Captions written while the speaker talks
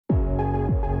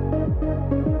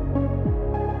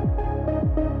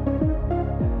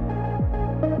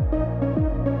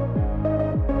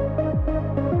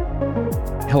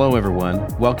Hello, everyone.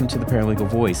 Welcome to the Paralegal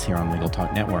Voice here on Legal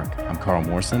Talk Network. I'm Carl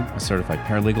Morrison, a certified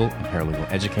paralegal and paralegal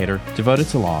educator devoted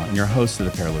to law and your host of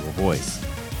the Paralegal Voice.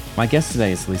 My guest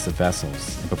today is Lisa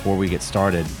Vessels, and before we get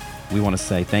started, we want to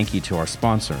say thank you to our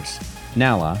sponsors.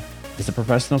 NALA is a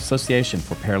professional association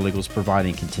for paralegals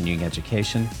providing continuing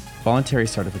education, voluntary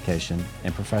certification,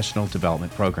 and professional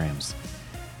development programs.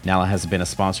 NALA has been a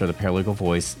sponsor of the Paralegal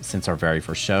Voice since our very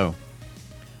first show.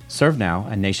 ServeNow,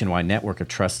 a nationwide network of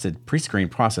trusted pre-screened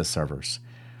process servers,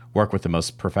 work with the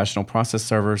most professional process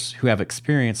servers who have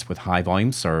experience with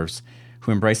high-volume serves,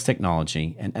 who embrace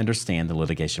technology and understand the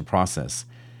litigation process.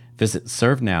 Visit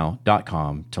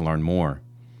servenow.com to learn more.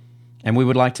 And we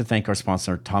would like to thank our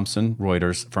sponsor, Thomson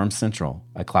Reuters Firm Central,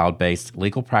 a cloud-based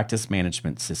legal practice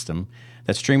management system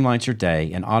that streamlines your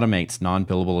day and automates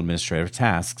non-billable administrative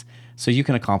tasks so you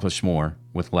can accomplish more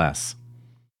with less.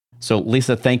 So,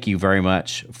 Lisa, thank you very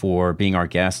much for being our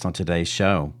guest on today's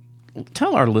show.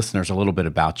 Tell our listeners a little bit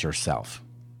about yourself.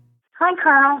 Hi,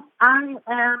 Carl. I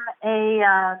am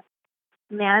a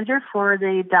manager for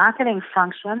the docketing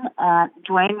function at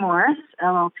Duane Morris,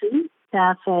 LLP.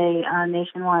 That's a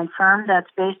nationwide firm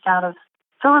that's based out of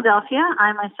Philadelphia.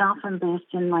 I myself am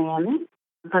based in Miami,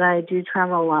 but I do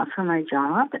travel a lot for my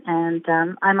job. And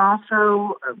I'm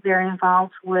also very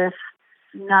involved with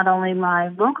not only my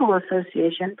local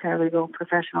association, Paralegal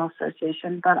Professional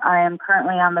Association, but I am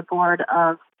currently on the board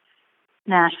of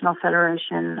National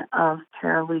Federation of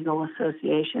Paralegal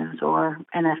Associations, or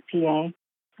NFPA,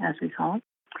 as we call it.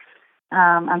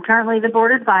 I'm currently the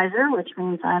board advisor, which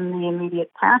means I'm the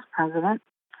immediate past president,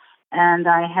 and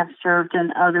I have served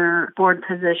in other board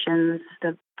positions,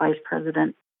 the vice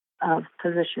president of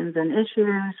positions and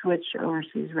issues, which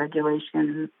oversees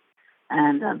regulation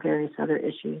and various other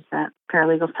issues that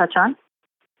paralegals touch on.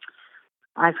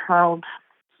 I've held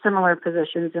similar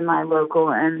positions in my local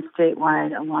and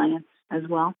statewide alliance as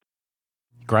well.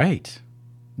 Great.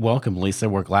 Welcome, Lisa.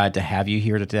 We're glad to have you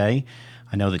here today.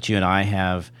 I know that you and I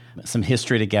have some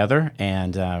history together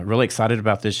and really excited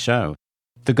about this show.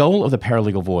 The goal of the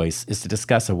Paralegal Voice is to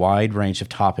discuss a wide range of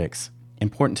topics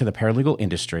important to the paralegal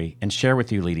industry and share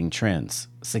with you leading trends,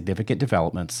 significant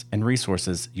developments, and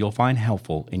resources you'll find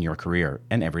helpful in your career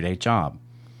and everyday job.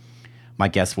 My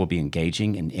guests will be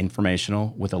engaging and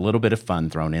informational with a little bit of fun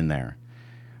thrown in there.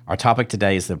 Our topic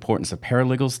today is the importance of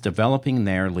paralegals developing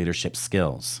their leadership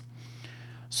skills.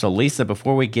 So, Lisa,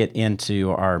 before we get into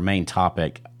our main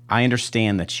topic, I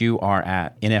understand that you are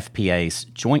at NFPA's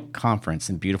joint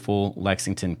conference in beautiful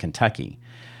Lexington, Kentucky.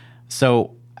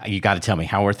 So, you got to tell me,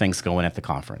 how are things going at the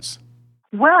conference?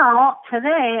 Well,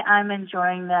 today I'm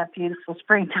enjoying that beautiful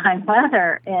springtime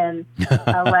weather in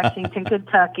Lexington,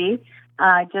 Kentucky.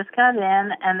 I just got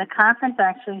in, and the conference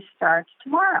actually starts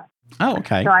tomorrow. Oh,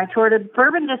 okay. So I toured a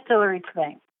bourbon distillery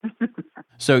today.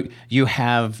 So you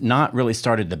have not really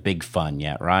started the big fun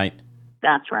yet, right?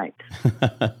 That's right.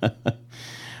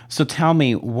 So tell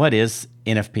me, what is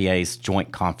NFPA's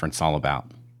joint conference all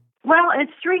about? Well,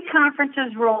 it's 3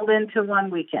 conferences rolled into one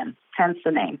weekend, hence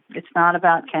the name. It's not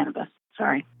about cannabis.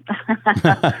 Sorry.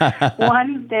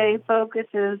 One day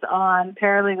focuses on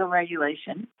paralegal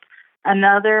regulation,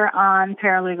 another on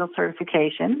paralegal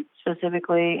certification,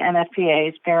 specifically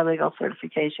NFPA's paralegal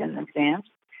certification exams,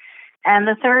 and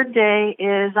the third day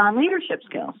is on leadership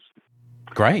skills.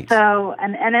 Great. So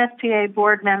an NFPA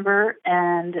board member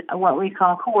and what we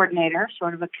call coordinator,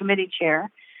 sort of a committee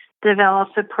chair,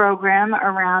 develops a program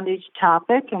around each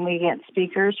topic, and we get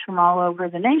speakers from all over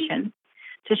the nation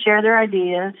to share their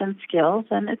ideas and skills,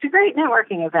 and it's a great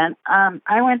networking event.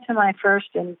 I went to my first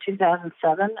in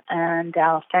 2007 in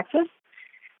Dallas, Texas,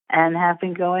 and have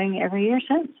been going every year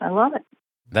since. I love it.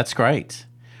 That's great.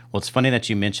 Well, it's funny that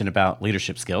you mentioned about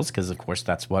leadership skills because, of course,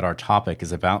 that's what our topic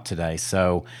is about today.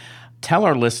 So tell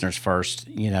our listeners first,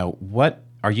 what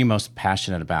are you most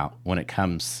passionate about when it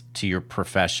comes to your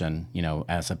profession,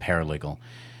 as a paralegal?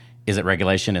 Is it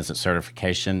regulation? Is it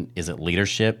certification? Is it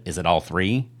leadership? Is it all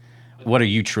 3? What are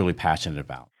you truly passionate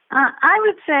about? I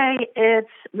would say it's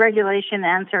regulation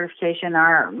and certification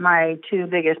are my 2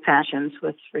 biggest passions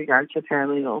with regard to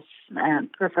paralegals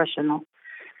and professional.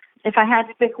 If I had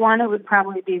to pick one, it would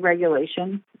probably be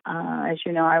regulation. As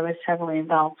you know, I was heavily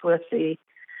involved with the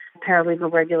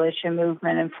paralegal regulation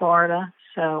movement in Florida,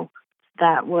 so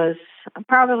that was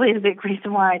probably the big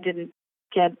reason why I didn't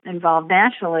get involved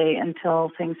nationally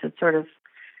until things had sort of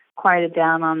quieted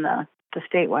down on the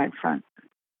statewide front.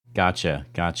 Gotcha.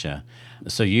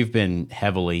 So you've been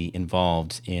heavily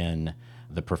involved in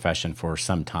the profession for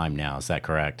some time now. Is that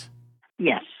correct?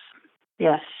 Yes.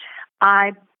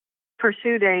 I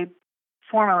pursued a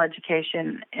formal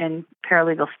education in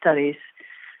paralegal studies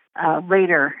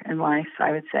later in life,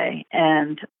 I would say.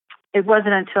 And it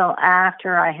wasn't until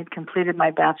after I had completed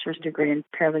my bachelor's degree in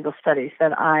paralegal studies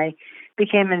that I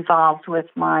became involved with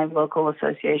my local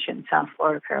association, South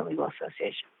Florida Paralegal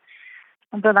Association.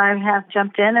 But I have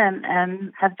jumped in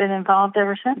and have been involved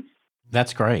ever since.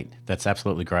 That's great. That's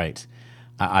absolutely great.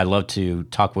 I love to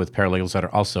talk with paralegals that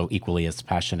are also equally as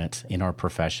passionate in our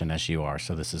profession as you are,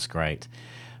 so this is great.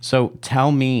 So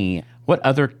tell me, what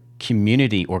other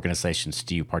community organizations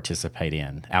do you participate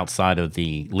in outside of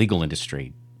the legal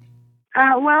industry?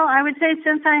 Well, I would say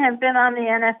since I have been on the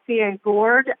NFPA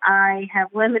board, I have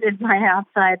limited my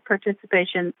outside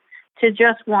participation to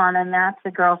just one, and that's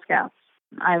the Girl Scouts.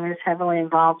 I was heavily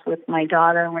involved with my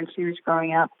daughter when she was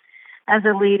growing up as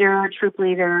a leader, a troop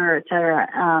leader, et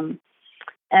cetera.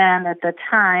 And at the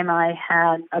time, I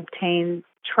had obtained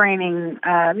training,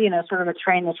 sort of a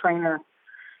train-the-trainer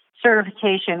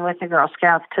certification with the Girl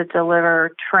Scouts to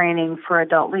deliver training for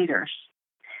adult leaders.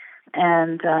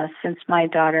 And since my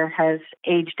daughter has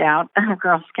aged out of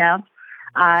Girl Scouts,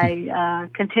 I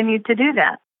continued to do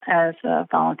that as a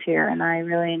volunteer, and I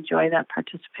really enjoy that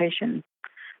participation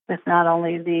with not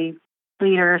only the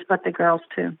leaders, but the girls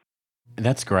too.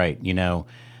 That's great.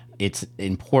 It's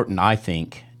important, I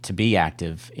think, to be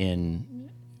active in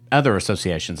other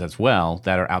associations as well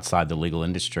that are outside the legal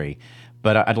industry.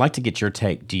 But I'd like to get your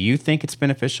take. Do you think it's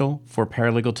beneficial for a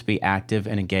paralegal to be active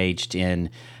and engaged in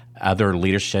other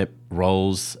leadership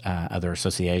roles, other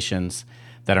associations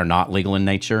that are not legal in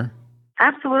nature?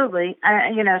 Absolutely.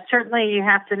 Certainly you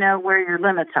have to know where your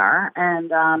limits are.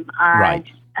 And Right.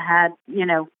 I had,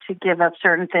 to give up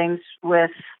certain things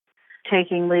with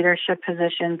taking leadership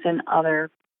positions in other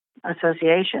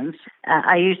associations.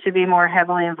 I used to be more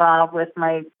heavily involved with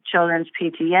my children's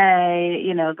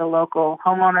PTA, the local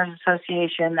homeowners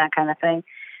association, that kind of thing.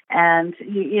 And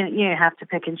you have to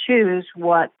pick and choose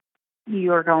what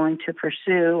you're going to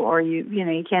pursue, or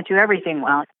you can't do everything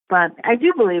well. But I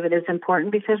do believe it is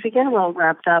important because we get a little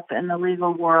wrapped up in the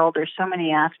legal world. There's so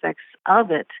many aspects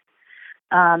of it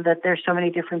that there's so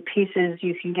many different pieces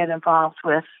you can get involved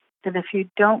with, that if you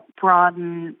don't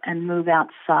broaden and move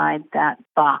outside that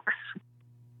box,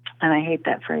 and I hate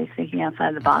that phrase, thinking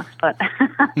outside the box, but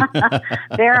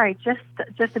there I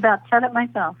just about said it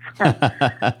myself.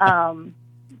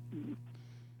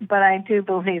 But I do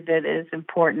believe that it is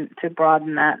important to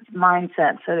broaden that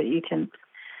mindset so that you can,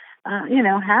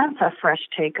 have a fresh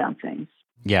take on things.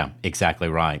 Yeah, exactly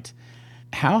right.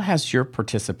 How has your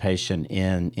participation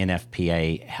in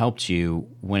NFPA helped you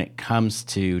when it comes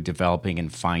to developing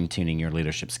and fine-tuning your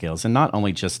leadership skills? And not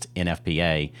only just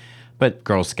NFPA, but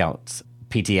Girl Scouts,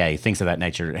 PTA, things of that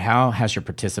nature. How has your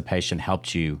participation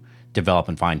helped you develop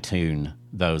and fine-tune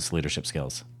those leadership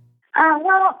skills?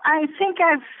 Well, I think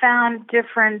I've found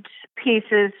different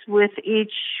pieces with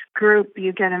each group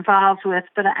you get involved with,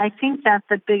 but I think that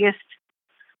the biggest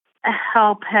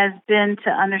help has been to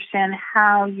understand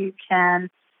how you can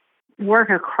work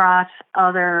across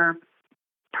other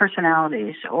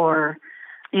personalities, or,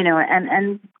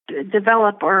 and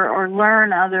develop or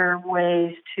learn other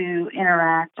ways to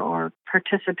interact or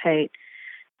participate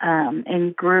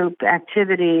in group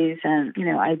activities and,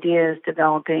 ideas,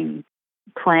 developing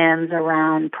plans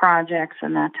around projects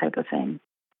and that type of thing.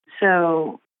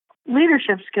 So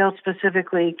leadership skills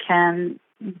specifically can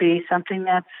be something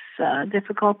that's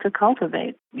difficult to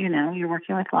cultivate. You're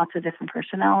working with lots of different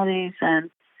personalities, and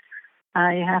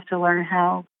you have to learn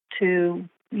how to,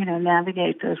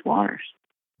 navigate those waters.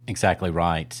 Exactly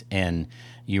right. And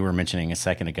you were mentioning a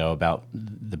second ago about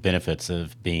the benefits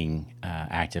of being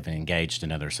active and engaged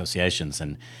in other associations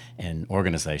and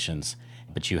organizations,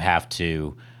 but you have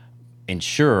to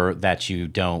ensure that you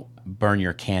don't burn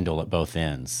your candle at both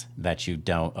ends, that you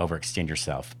don't overextend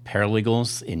yourself.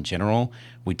 Paralegals in general,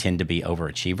 we tend to be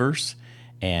overachievers,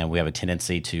 and we have a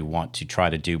tendency to want to try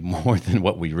to do more than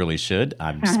what we really should.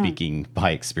 I'm speaking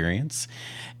by experience.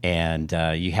 And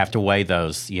you have to weigh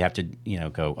those. You have to,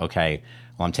 go, okay,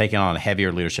 well, I'm taking on a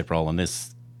heavier leadership role in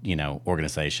this,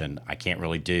 organization. I can't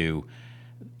really do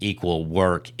equal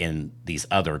work in these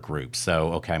other groups.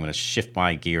 So, okay, I'm going to shift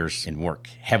my gears and work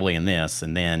heavily in this,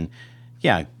 and then,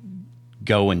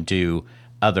 go and do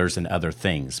others and other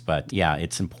things. But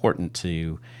it's important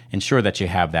to ensure that you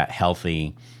have that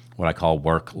healthy, what I call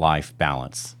work-life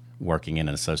balance, working in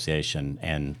an association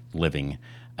and living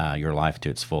your life to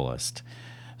its fullest.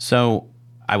 So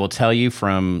I will tell you,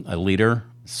 from a leader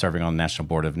serving on the National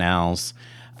Board of NOWs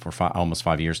for almost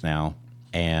 5 years now,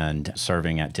 and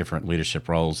serving at different leadership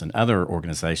roles in other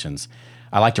organizations,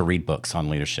 I like to read books on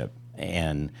leadership,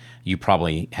 and you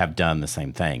probably have done the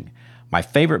same thing. My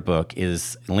favorite book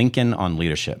is Lincoln on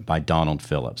Leadership by Donald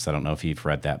Phillips. I don't know if you've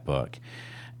read that book.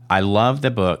 I love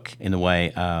the book in the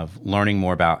way of learning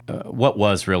more about what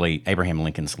was really Abraham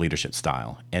Lincoln's leadership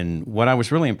style. And what I was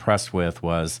really impressed with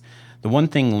was the one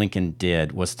thing Lincoln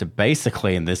did was to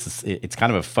basically, and it's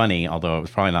kind of a funny, although it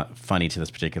was probably not funny to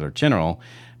this particular general,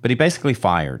 but he basically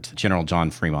fired General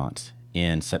John Fremont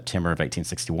in September of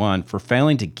 1861 for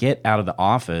failing to get out of the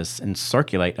office and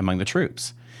circulate among the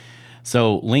troops.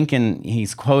 So Lincoln,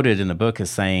 he's quoted in the book as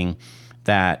saying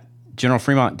that General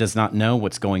Fremont does not know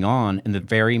what's going on in the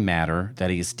very matter that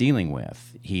he's dealing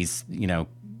with. He's,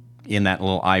 in that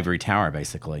little ivory tower,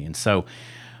 basically. And so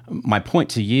my point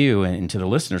to you and to the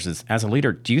listeners is, as a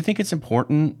leader, do you think it's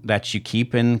important that you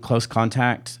keep in close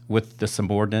contact with the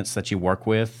subordinates that you work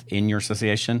with in your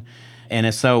association? And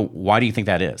if so, why do you think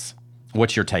that is?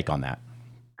 What's your take on that?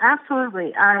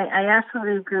 Absolutely. I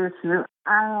absolutely agree with you.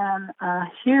 I am a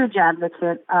huge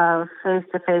advocate of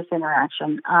face-to-face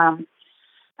interaction.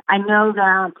 I know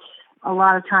that a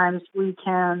lot of times we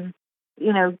can,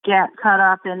 get caught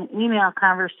up in email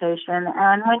conversation.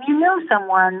 And when you know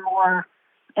someone more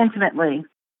intimately,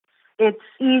 it's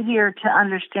easier to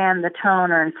understand the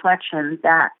tone or inflection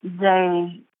that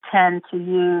they tend to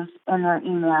use in their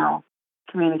email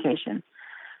communication.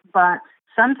 But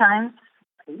sometimes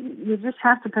you just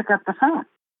have to pick up the phone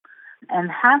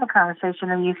and have a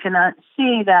conversation, and you can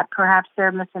see that perhaps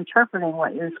they're misinterpreting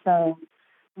what you're saying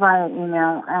via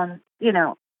email. And,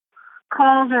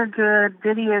 calls are good,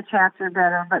 video chats are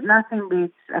better, but nothing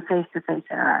beats a face-to-face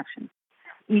interaction.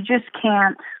 You just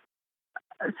can't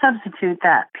substitute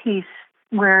that piece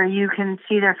where you can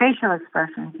see their facial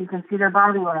expressions, you can see their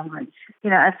body language.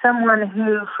 As someone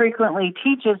who frequently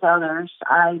teaches others,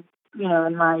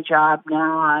 in my job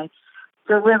now, I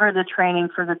deliver the training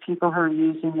for the people who are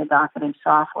using the docketing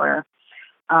software,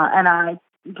 and I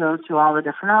go to all the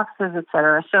different offices, et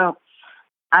cetera. So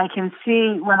I can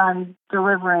see when I'm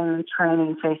delivering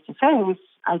training face-to-face,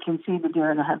 I can see the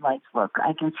deer in the headlights look.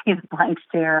 I can see the blank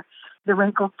stare, the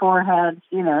wrinkled foreheads,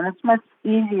 and it's much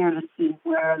easier to see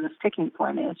where the sticking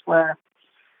point is, where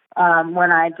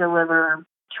when I deliver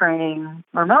training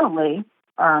remotely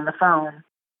or on the phone,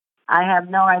 I have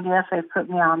no idea if they've put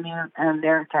me on mute and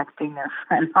they're texting their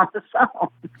friend on the phone.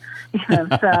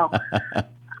 So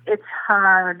it's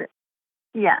hard.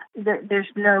 Yeah, there's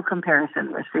no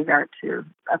comparison with regard to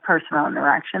a personal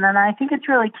interaction. And I think it's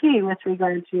really key with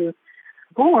regard to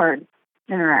board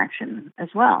interaction as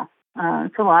well.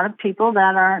 It's a lot of people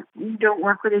that don't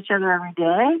work with each other every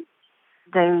day.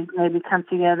 They maybe come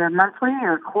together monthly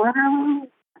or quarterly,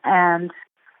 and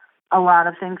a lot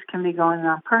of things can be going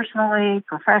on personally,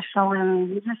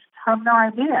 professionally. You just have no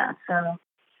idea. So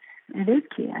it is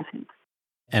key, I think.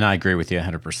 And I agree with you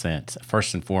 100%.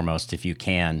 First and foremost, if you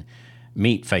can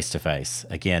meet face-to-face,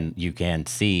 again, you can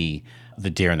see the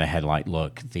deer in the headlight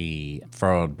look, the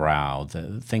furrowed brow,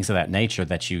 the things of that nature,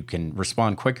 that you can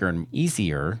respond quicker and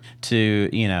easier to,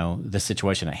 the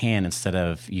situation at hand, instead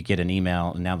of you get an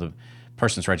email and now the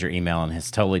person's read your email and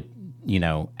has totally,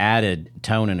 added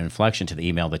tone and inflection to the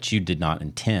email that you did not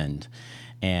intend.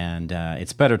 And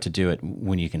it's better to do it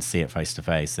when you can see it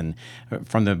face-to-face. And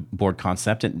from the board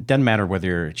concept, it doesn't matter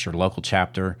whether it's your local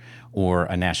chapter or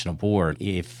a national board.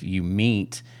 If you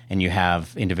meet and you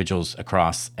have individuals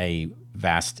across a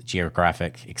vast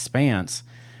geographic expanse,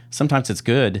 sometimes it's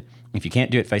good, if you can't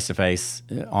do it face-to-face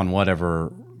on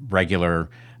whatever regular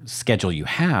schedule you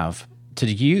have, to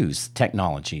use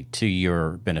technology to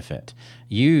your benefit.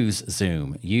 Use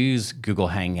Zoom, use Google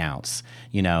Hangouts.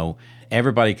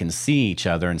 Everybody can see each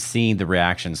other and see the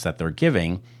reactions that they're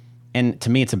giving. And to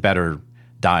me, it's a better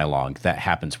dialogue that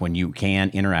happens when you can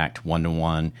interact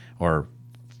one-to-one or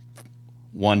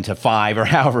 1 to 5 or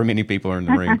however many people are in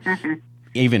the room,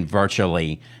 even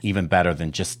virtually, even better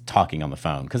than just talking on the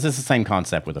phone. Because it's the same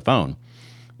concept with a phone.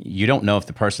 You don't know if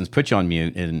the person's put you on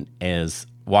mute and is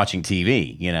watching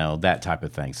TV, that type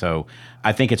of thing. So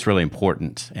I think it's really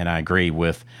important, and I agree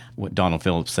with what Donald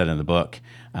Phillips said in the book,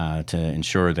 to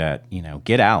ensure that,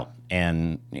 get out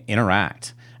and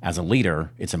interact. As a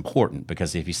leader, it's important,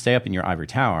 because if you stay up in your ivory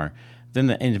tower, then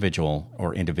the individual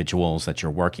or individuals that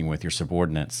you're working with, your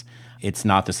subordinates, it's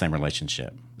not the same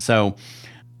relationship. So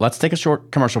let's take a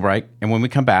short commercial break, and when we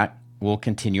come back, we'll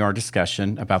continue our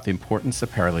discussion about the importance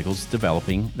of paralegals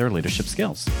developing their leadership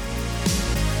skills.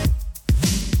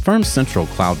 Firm Central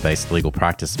cloud-based legal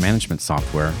practice management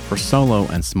software for solo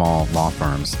and small law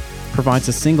firms provides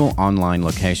a single online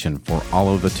location for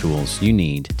all of the tools you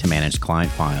need to manage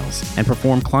client files and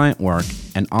perform client work,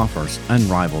 and offers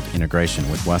unrivaled integration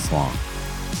with Westlaw.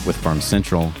 With Firm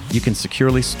Central, you can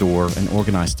securely store and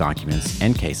organize documents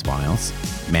and case files,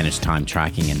 manage time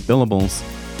tracking and billables,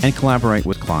 and collaborate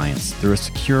with clients through a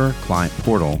secure client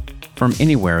portal from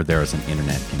anywhere there is an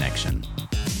internet connection.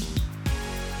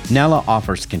 NALA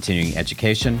offers continuing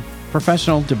education,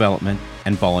 professional development,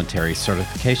 and voluntary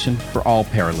certification for all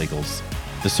paralegals.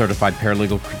 The Certified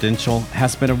Paralegal credential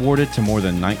has been awarded to more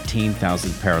than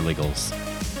 19,000 paralegals.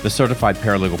 The Certified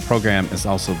Paralegal program is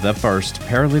also the first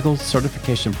paralegal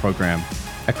certification program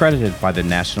accredited by the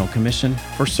National Commission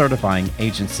for Certifying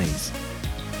Agencies.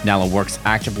 NALA works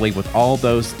actively with all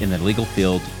those in the legal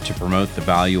field to promote the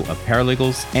value of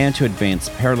paralegals and to advance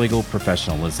paralegal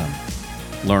professionalism.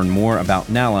 Learn more about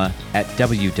NALA at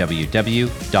www.nala.org.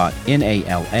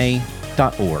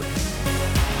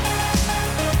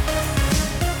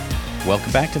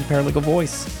 Welcome back to the Paralegal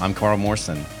Voice. I'm Carl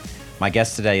Morrison. My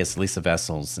guest today is Lisa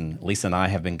Vessels, and Lisa and I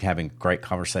have been having a great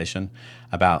conversation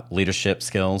about leadership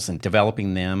skills and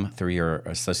developing them through your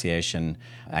association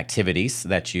activities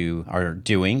that you are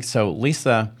doing. So,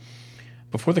 Lisa,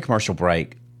 before the commercial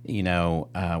break, we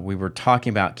were talking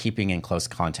about keeping in close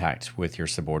contact with your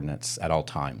subordinates at all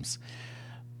times.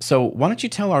 So why don't you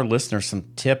tell our listeners some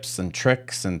tips and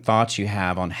tricks and thoughts you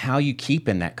have on how you keep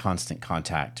in that constant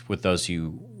contact with those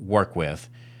you work with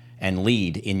and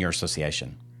lead in your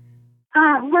association?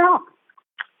 Well,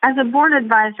 as a board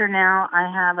advisor now,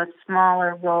 I have a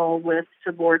smaller role with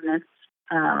subordinates,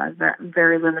 a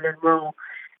very limited role.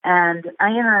 And I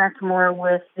interact more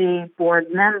with the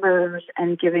board members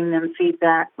and giving them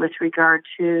feedback with regard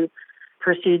to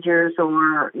procedures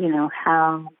or,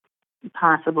 how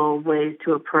possible ways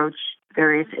to approach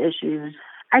various issues.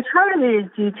 I try to be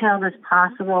as detailed as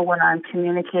possible when I'm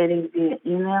communicating via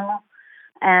email.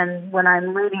 And when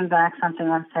I'm reading back something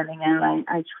I'm sending out,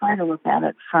 I try to look at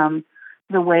it from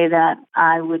the way that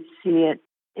I would see it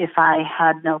if I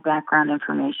had no background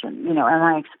information. Am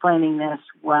I explaining this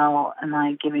well? Am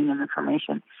I giving them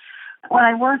information? When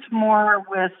I worked more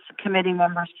with committee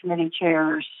members, committee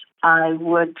chairs, I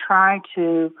would try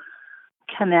to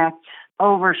connect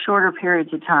over shorter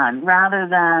periods of time rather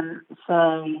than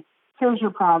say, here's your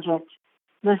project,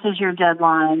 this is your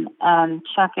deadline, and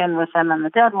check in with them on the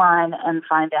deadline and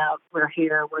find out we're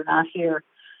here, we're not here.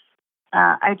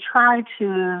 I try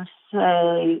to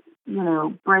say,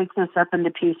 break this up into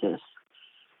pieces.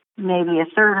 Maybe a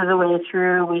third of the way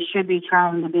through, we should be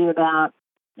trying to be about,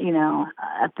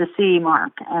 at the C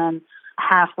mark, and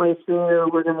halfway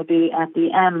through, we're going to be at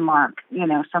the M mark,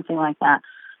 something like that.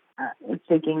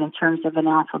 Thinking in terms of an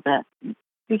alphabet.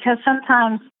 Because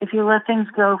sometimes if you let things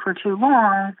go for too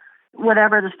long,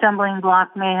 whatever the stumbling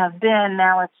block may have been,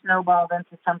 now it's snowballed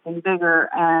into something bigger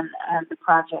and the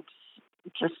project's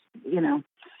just,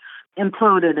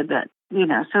 imploded a bit.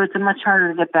 So it's much harder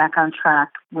to get back on track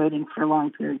waiting for long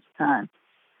periods of time.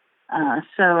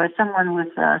 So as someone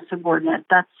with a subordinate,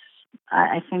 that's,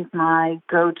 I think, my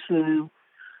go-to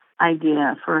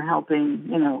idea for helping,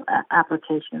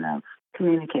 application of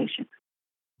communication.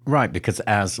 Right, because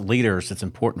as leaders, it's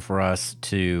important for us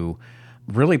to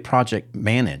really project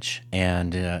manage.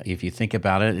 And if you think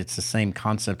about it, it's the same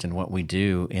concept in what we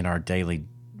do in our daily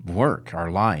work, our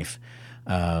life,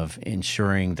 of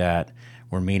ensuring that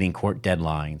we're meeting court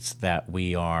deadlines, that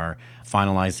we are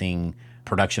finalizing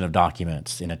production of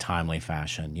documents in a timely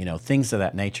fashion, things of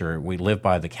that nature. We live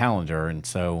by the calendar, and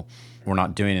so we're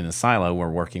not doing it in a silo. We're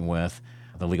working with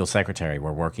the legal secretary,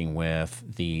 we're working with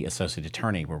the associate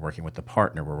attorney, we're working with the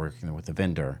partner, we're working with the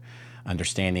vendor,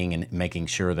 understanding and making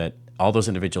sure that all those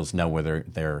individuals know where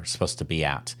they're supposed to be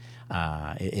at.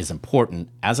 It is important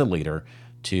as a leader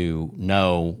to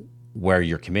know where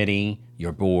your committee,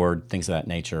 your board, things of that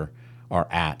nature are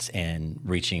at and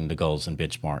reaching the goals and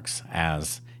benchmarks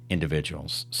as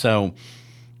individuals. So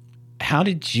how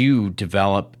did you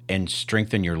develop and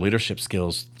strengthen your leadership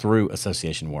skills through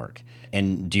association work?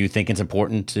 And do you think it's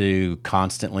important to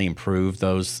constantly improve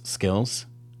those skills?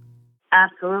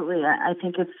 Absolutely. I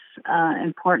think it's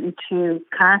important to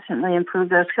constantly improve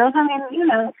those skills. I mean,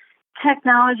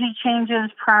 technology changes,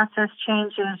 process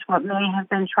changes. What may have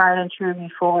been tried and true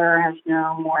before has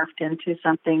now morphed into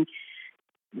something,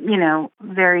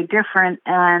 very different.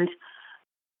 And,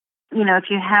 if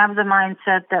you have the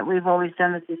mindset that we've always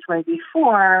done it this way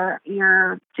before,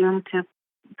 you're doomed to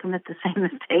commit the same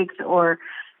mistakes or,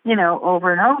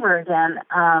 over and over again.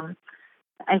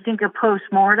 I think a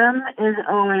postmortem is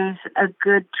always a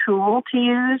good tool to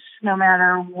use, no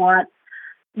matter what,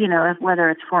 whether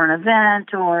it's for an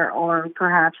event or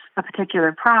perhaps a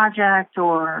particular project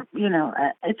or,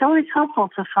 it's always helpful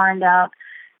to find out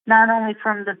not only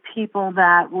from the people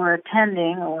that were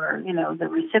attending or, the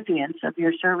recipients of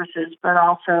your services, but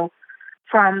also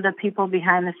from the people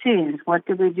behind the scenes. What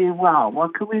did we do well?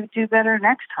 What could we do better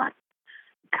next time?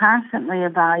 Constantly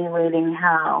evaluating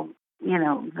how,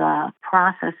 the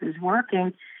process is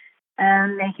working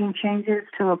and making changes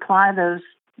to apply those,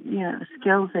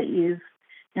 skills that you've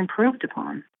improved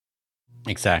upon.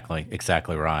 Exactly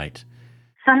right.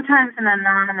 Sometimes an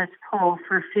anonymous poll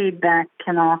for feedback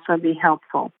can also be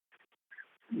helpful.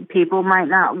 People might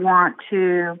not want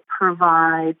to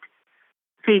provide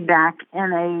feedback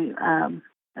in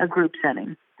a group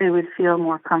setting. They would feel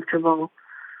more comfortable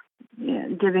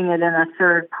giving it in a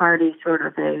third party sort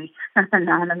of a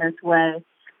anonymous way.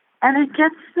 And it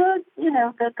gets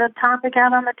the topic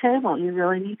out on the table. You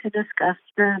really need to discuss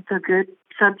the good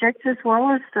subjects as well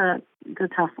as the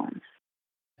tough ones.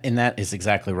 And that is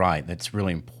exactly right. That's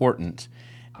really important.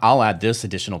 I'll add this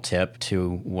additional tip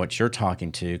to what you're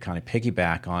talking to, kind of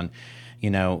piggyback on.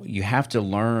 You have to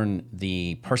learn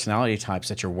the personality types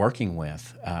that you're working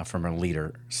with from a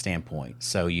leader standpoint.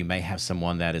 So you may have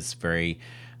someone that is very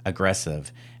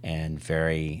aggressive and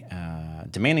very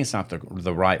demanding is not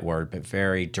the right word, but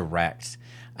very direct.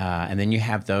 And then you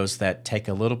have those that take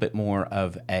a little bit more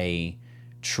of a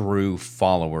true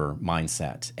follower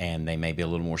mindset, and they may be a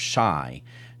little more shy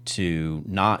to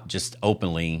not just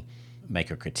openly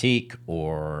make a critique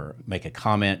or make a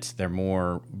comment. They're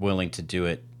more willing to do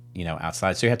it,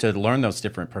 outside. So you have to learn those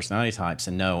different personality types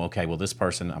and know, okay, well, this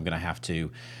person, I'm going to have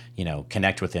to,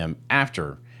 connect with them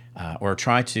after, or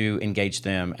try to engage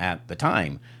them at the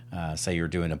time. Say you're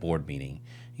doing a board meeting,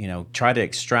 try to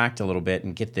extract a little bit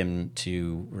and get them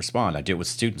to respond. I do it with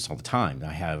students all the time.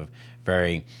 I have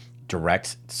very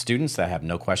direct students that have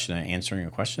no question in answering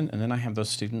a question. And then I have those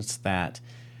students that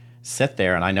sit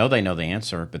there, and I know they know the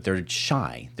answer, but they're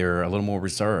shy. They're a little more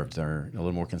reserved. They're a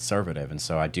little more conservative. And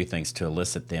so I do things to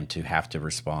elicit them to have to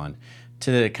respond,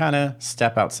 to kind of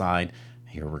step outside.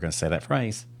 Here we're going to say that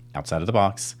phrase, outside of the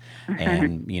box,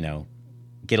 and,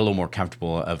 get a little more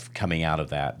comfortable of coming out of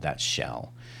that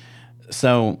shell.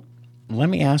 So let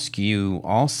me ask you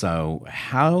also,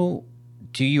 how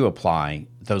do you apply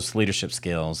those leadership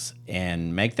skills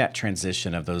and make that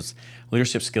transition of those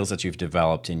leadership skills that you've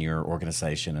developed in your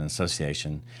organization and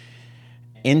association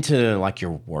into like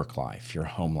your work life, your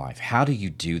home life? How do you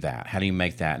do that? How do you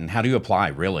make that? And how do you apply,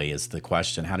 really, is the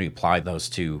question. How do you apply those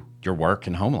to your work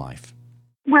and home life?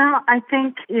 Well, I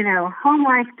think, home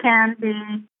life can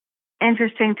be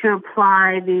interesting to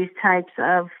apply these types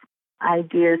of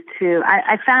ideas to.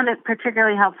 I found it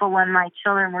particularly helpful when my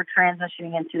children were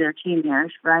transitioning into their teen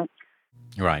years, right?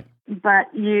 Right.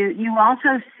 But you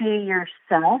also see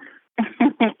yourself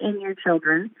in your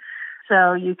children,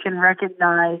 so you can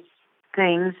recognize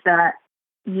things that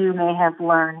you may have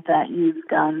learned that you've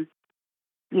done,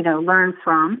 learn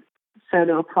from. So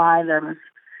to apply those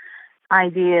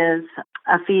ideas,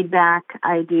 a feedback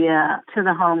idea to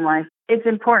the home life, it's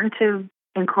important to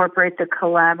incorporate the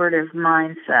collaborative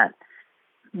mindset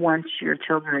once your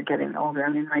children are getting older. I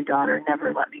mean, my daughter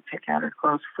never let me pick out her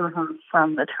clothes for her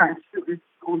from the time she was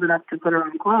old enough to put her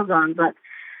own clothes on. But,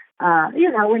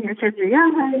 when your kids are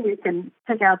young, you can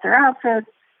pick out their outfits.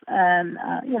 And,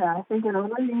 I think you've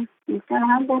got to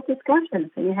have that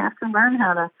discussion. So you have to learn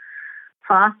how to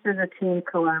foster the team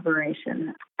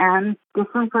collaboration and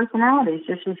different personalities,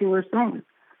 just as you were saying.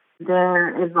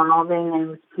 They're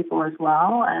evolving as people as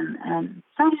well, and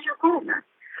so does your partner.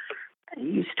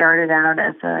 You started out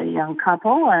as a young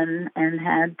couple and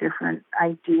had different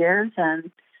ideas,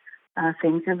 and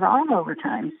things evolve over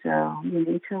time. So you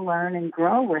need to learn and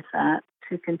grow with that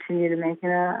to continue to make it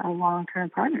a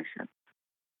long-term partnership.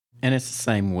 And it's the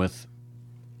same with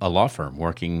a law firm,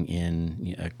 working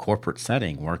in a corporate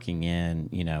setting, working in,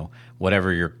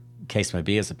 whatever your case may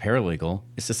be as a paralegal.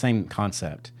 It's the same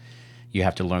concept. You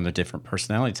have to learn the different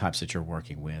personality types that you're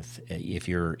working with if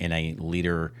you're in a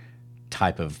leader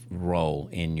type of role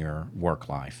in your work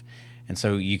life. And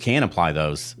so you can apply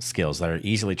those skills that are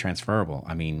easily transferable.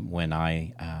 I mean, when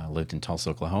I lived in Tulsa,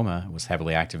 Oklahoma, I was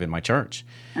heavily active in my church.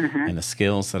 Mm-hmm. And the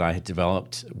skills that I had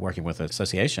developed working with an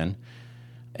association,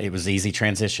 it was easy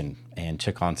transition, and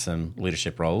took on some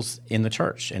leadership roles in the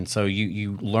church. And so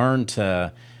you learn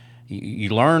you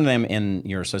learn them in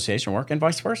your association work, and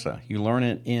vice versa. You learn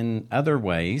it in other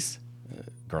ways,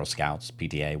 Girl Scouts,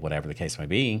 PTA, whatever the case may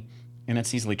be, and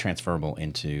it's easily transferable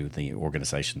into the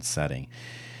organization setting.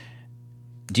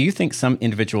 Do you think some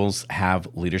individuals have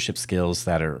leadership skills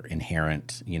that are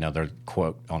inherent, they're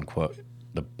quote unquote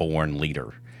the born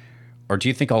leader? Or do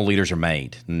you think all leaders are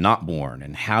made, not born?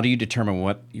 And how do you determine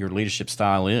what your leadership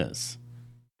style is?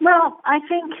 Well, I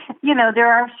think,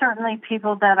 there are certainly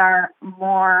people that are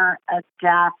more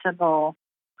adaptable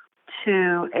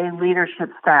to a leadership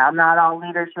style. Not all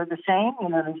leaders are the same.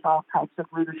 There's all types of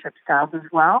leadership styles as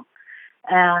well.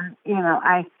 And,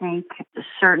 I think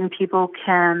certain people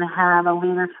can have a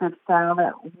leadership style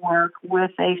that work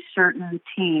with a certain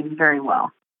team very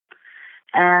well.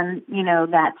 And,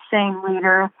 that same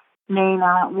leader may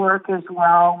not work as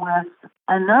well with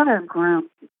another group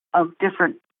of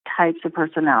different types of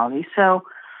personalities. So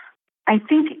I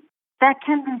think that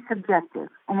can be subjective,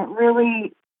 and it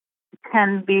really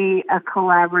can be a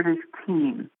collaborative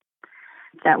team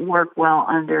that work well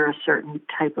under a certain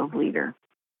type of leader.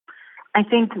 I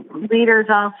think leaders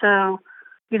also,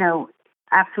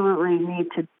 absolutely need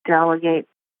to delegate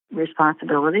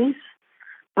responsibilities,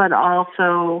 but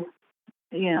also,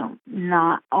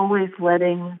 not always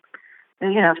letting,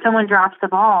 if someone drops the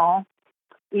ball,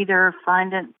 either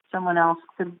find someone else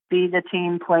to be the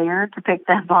team player to pick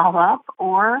that ball up,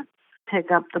 or pick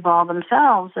up the ball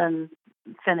themselves and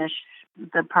finish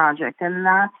the project. And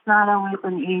that's not always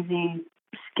an easy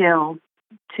skill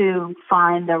to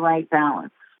find the right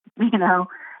balance. You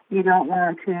don't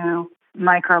want to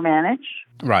micromanage.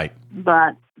 Right.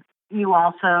 But you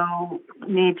also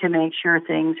need to make sure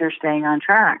things are staying on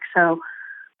track. So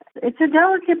it's a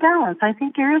delicate balance. I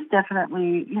think there is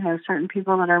definitely, certain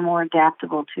people that are more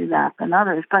adaptable to that than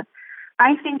others. But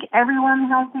I think everyone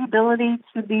has the ability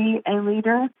to be a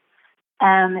leader,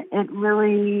 and it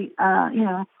really,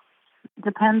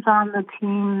 depends on the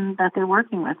team that they're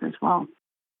working with as well.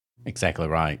 Exactly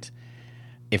right.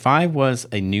 If I was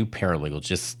a new paralegal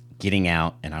just getting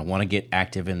out and I want to get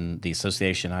active in the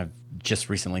association I've just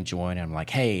recently joined, and I'm like,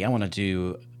 hey, I want to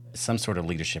do some sort of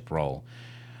leadership role,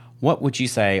 what would you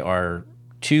say are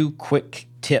 2 quick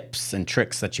tips and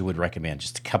tricks that you would recommend?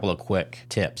 Just a couple of quick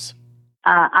tips.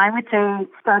 I would say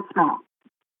start small.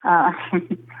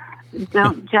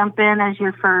 Don't jump in as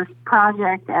your first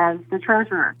project as the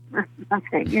treasurer.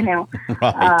 Okay,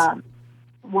 Right.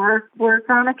 Work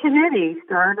on a committee.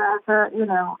 Start as a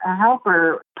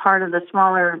helper, part of the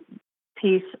smaller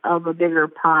piece of a bigger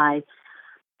pie,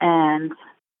 and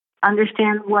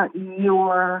understand what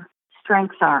your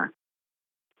strengths are.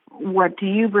 What do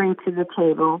you bring to the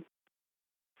table?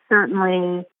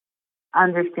 Certainly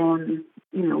understand,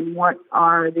 what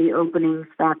are the openings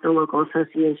that the local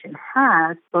association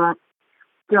has, but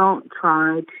don't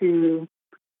try to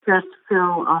just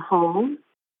fill a hole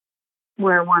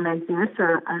where one exists,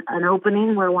 or an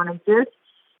opening where one exists,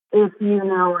 if you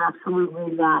know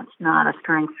absolutely that's not a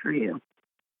strength for you.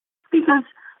 Because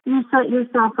you set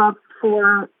yourself up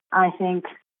for, I think,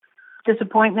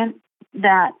 disappointment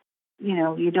that,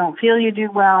 you don't feel you do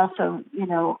well. So,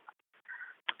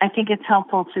 I think it's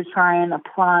helpful to try and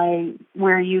apply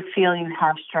where you feel you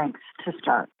have strengths to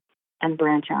start and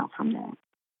branch out from there.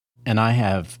 And I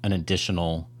have an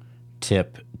additional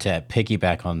tip to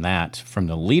piggyback on that from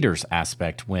the leader's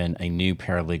aspect. When a new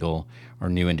paralegal or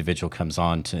new individual comes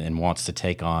on and wants to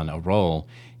take on a role,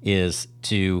 is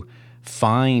to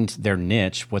find their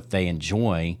niche, what they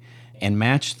enjoy, and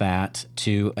match that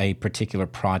to a particular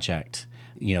project.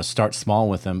 Start small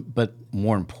with them, but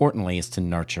more importantly is to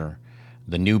nurture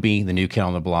the newbie, the new kid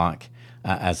on the block,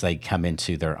 as they come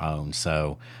into their own.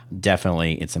 So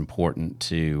definitely it's important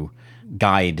to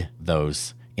guide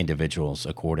those individuals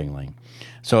accordingly.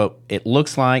 So it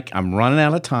looks like I'm running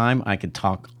out of time. I could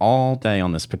talk all day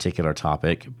on this particular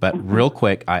topic, but real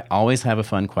quick, I always have a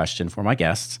fun question for my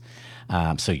guests.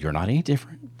 So you're not any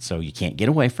different, so you can't get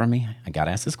away from me. I got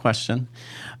to ask this question.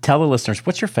 Tell the listeners,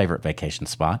 what's your favorite vacation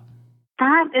spot?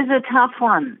 That is a tough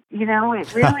one.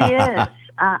 It really is.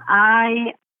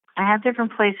 I have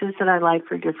different places that I like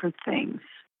for different things.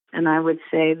 And I would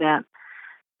say that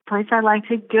place I like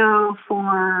to go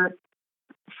for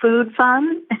food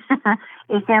fun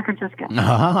is San Francisco.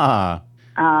 Yeah.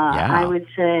 I would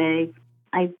say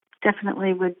I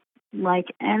definitely would like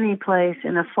any place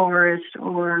in a forest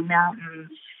or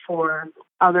mountains for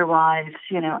otherwise,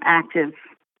 active,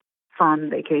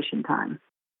 fun vacation time.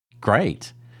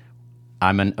 Great.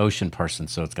 I'm an ocean person,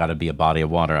 so it's got to be a body of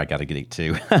water I got to get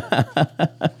to.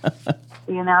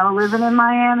 Living in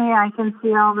Miami, I can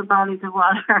see all the bodies of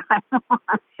water I want.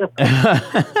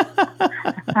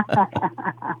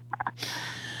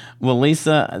 Well,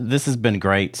 Lisa, this has been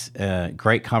great.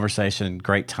 Great conversation,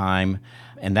 great time.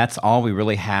 And that's all we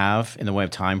really have in the way of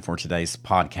time for today's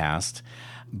podcast.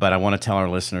 But I want to tell our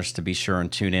listeners to be sure and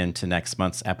tune in to next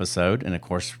month's episode. And of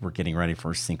course, we're getting ready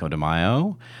for Cinco de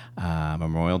Mayo,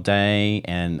 Memorial Day,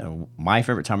 and my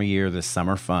favorite time of year, the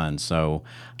summer fun. So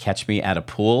catch me at a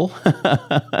pool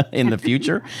in the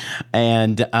future.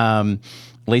 And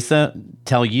Lisa,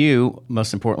 tell you,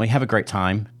 most importantly, have a great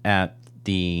time at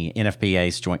the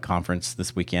NFPA's joint conference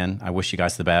this weekend. I wish you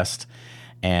guys the best,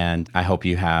 and I hope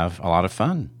you have a lot of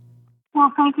fun.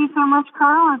 Well, thank you so much,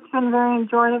 Carl. It's been very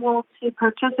enjoyable to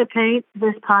participate in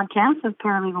this podcast of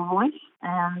Paralegal Voice,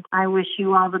 and I wish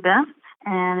you all the best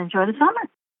and enjoy the summer.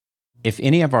 If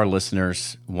any of our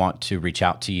listeners want to reach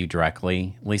out to you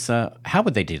directly, Lisa, how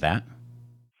would they do that?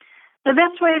 The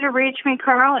best way to reach me,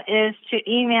 Carl, is to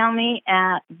email me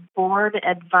at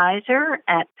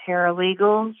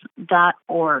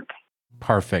boardadvisor@paralegals.org.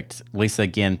 Perfect. Lisa,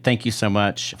 again, thank you so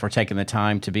much for taking the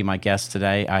time to be my guest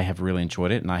today. I have really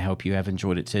enjoyed it, and I hope you have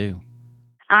enjoyed it too.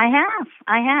 I have.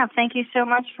 Thank you so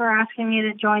much for asking me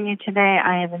to join you today.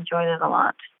 I have enjoyed it a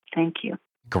lot. Thank you.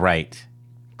 Great.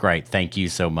 Thank you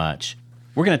so much.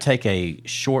 We're going to take a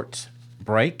short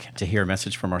break to hear a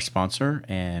message from our sponsor,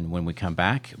 and when we come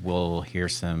back, we'll hear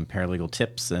some paralegal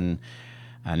tips and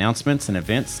announcements and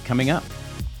events coming up.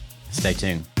 Stay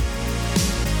tuned.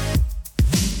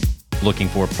 Looking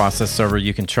for a process server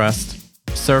you can trust?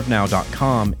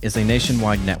 ServeNow.com is a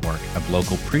nationwide network of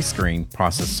local pre-screened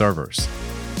process servers.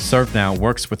 ServeNow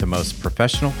works with the most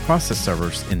professional process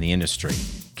servers in the industry,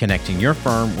 connecting your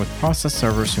firm with process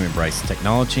servers who embrace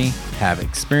technology, have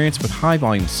experience with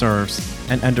high-volume serves,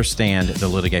 and understand the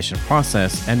litigation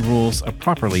process and rules of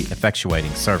properly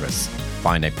effectuating service.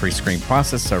 Find a pre-screened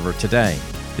process server today.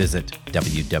 Visit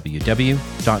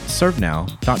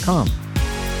www.servenow.com.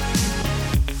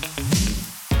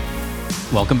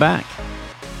 Welcome back.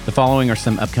 The following are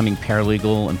some upcoming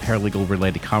paralegal and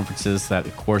paralegal-related conferences that,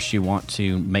 of course, you want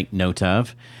to make note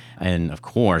of, and, of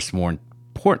course, more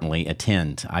importantly,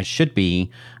 attend. I should be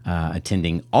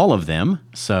attending all of them,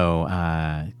 so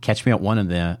catch me at one of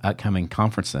the upcoming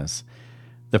conferences.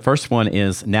 The first one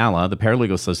is NALA, the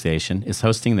Paralegal Association, is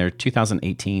hosting their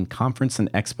 2018 Conference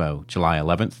and Expo, July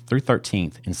 11th through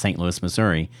 13th in St. Louis,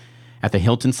 Missouri, at the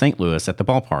Hilton St. Louis at the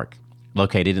ballpark,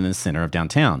 located in the center of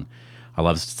downtown. I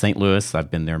love St. Louis.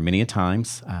 I've been there many a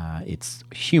times. It's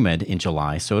humid in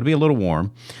July, so it'll be a little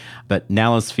warm. But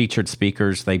NALA's featured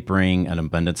speakers, they bring an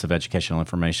abundance of educational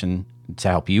information to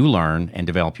help you learn and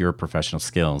develop your professional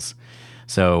skills.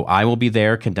 So I will be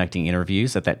there conducting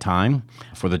interviews at that time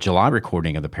for the July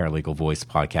recording of the Paralegal Voice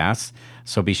podcast.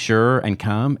 So be sure and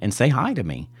come and say hi to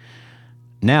me.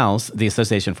 NALS, the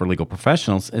Association for Legal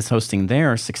Professionals, is hosting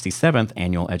their 67th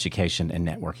Annual Education and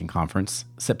Networking Conference,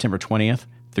 September 20th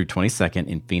through 22nd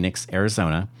in Phoenix,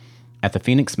 Arizona, at the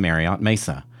Phoenix Marriott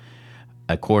Mesa.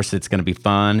 Of course, it's going to be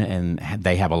fun, and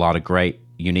they have a lot of great,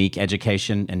 unique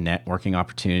education and networking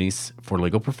opportunities for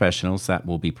legal professionals that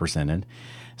will be presented.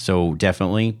 So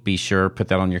definitely be sure, put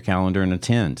that on your calendar and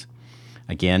attend.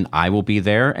 Again, I will be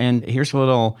there, and here's a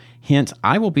little hint.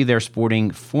 I will be there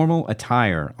sporting formal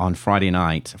attire on Friday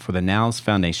night for the NALS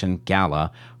Foundation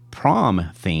Gala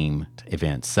prom-themed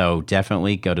event. So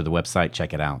definitely go to the website,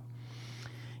 check it out.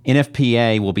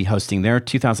 NFPA will be hosting their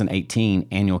 2018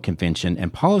 annual convention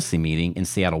and policy meeting in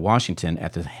Seattle, Washington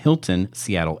at the Hilton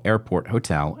Seattle Airport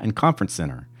Hotel and Conference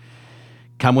Center.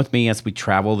 Come with me as we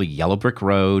travel the Yellow Brick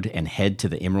Road and head to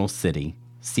the Emerald City,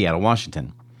 Seattle,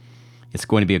 Washington. It's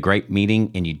going to be a great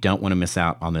meeting, and you don't want to miss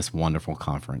out on this wonderful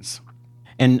conference.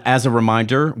 And as a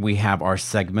reminder, we have our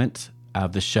segment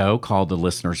of the show called The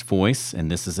Listener's Voice,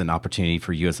 and this is an opportunity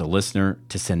for you as a listener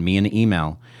to send me an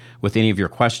email with any of your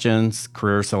questions,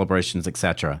 career celebrations,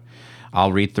 etc.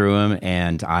 I'll read through them,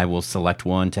 and I will select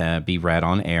one to be read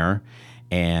on air.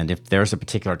 And if there's a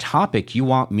particular topic you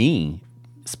want me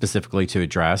specifically to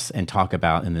address and talk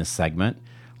about in this segment,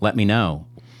 let me know.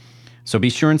 So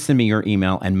be sure and send me your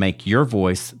email and make your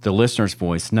voice, the listener's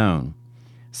voice, known.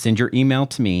 Send your email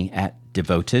to me at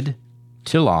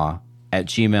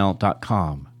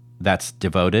devotedtolaw@gmail.com. That's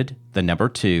devoted, the number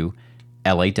 2,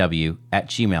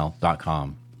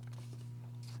 LAW@gmail.com.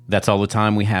 That's all the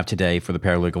time we have today for the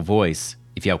Paralegal Voice.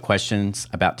 If you have questions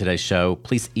about today's show,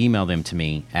 please email them to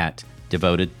me at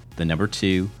devoted, the number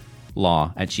 2,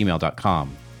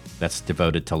 law@gmail.com. That's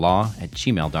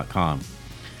devotedtolaw@gmail.com.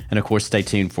 And of course, stay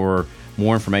tuned for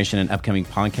more information and upcoming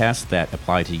podcasts that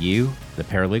apply to you, the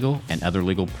paralegal, and other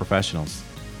legal professionals.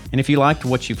 And if you liked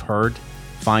what you've heard,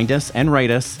 find us and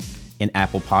rate us in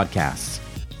Apple Podcasts.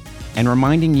 And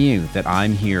reminding you that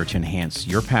I'm here to enhance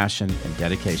your passion and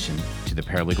dedication to the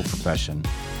paralegal profession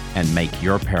and make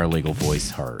your paralegal voice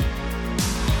heard.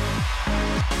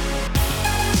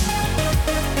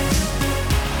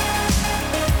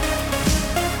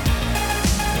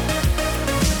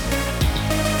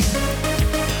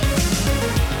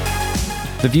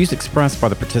 The views expressed by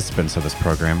the participants of this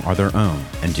program are their own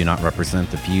and do not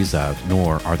represent the views of,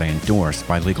 nor are they endorsed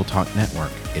by Legal Talk Network,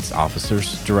 its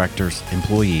officers, directors,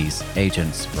 employees,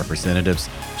 agents, representatives,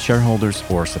 shareholders,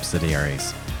 or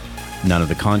subsidiaries. None of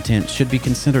the content should be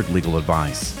considered legal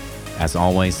advice. As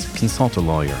always, consult a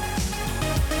lawyer.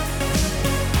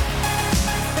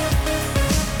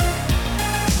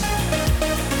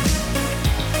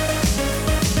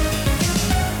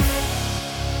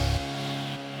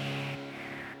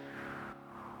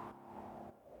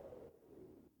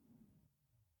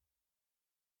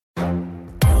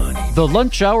 The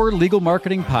Lunch Hour Legal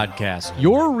Marketing Podcast,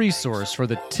 your resource for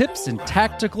the tips and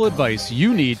tactical advice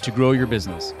you need to grow your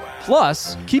business.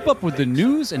 Plus, keep up with the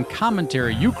news and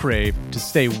commentary you crave to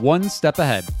stay one step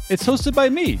ahead. It's hosted by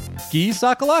me, Guy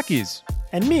Sakalakis.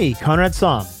 And me, Conrad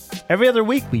Somm. Every other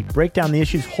week, we break down the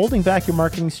issues holding back your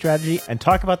marketing strategy and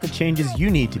talk about the changes you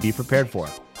need to be prepared for.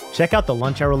 Check out the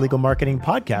Lunch Hour Legal Marketing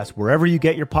Podcast wherever you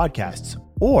get your podcasts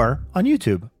or on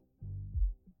YouTube.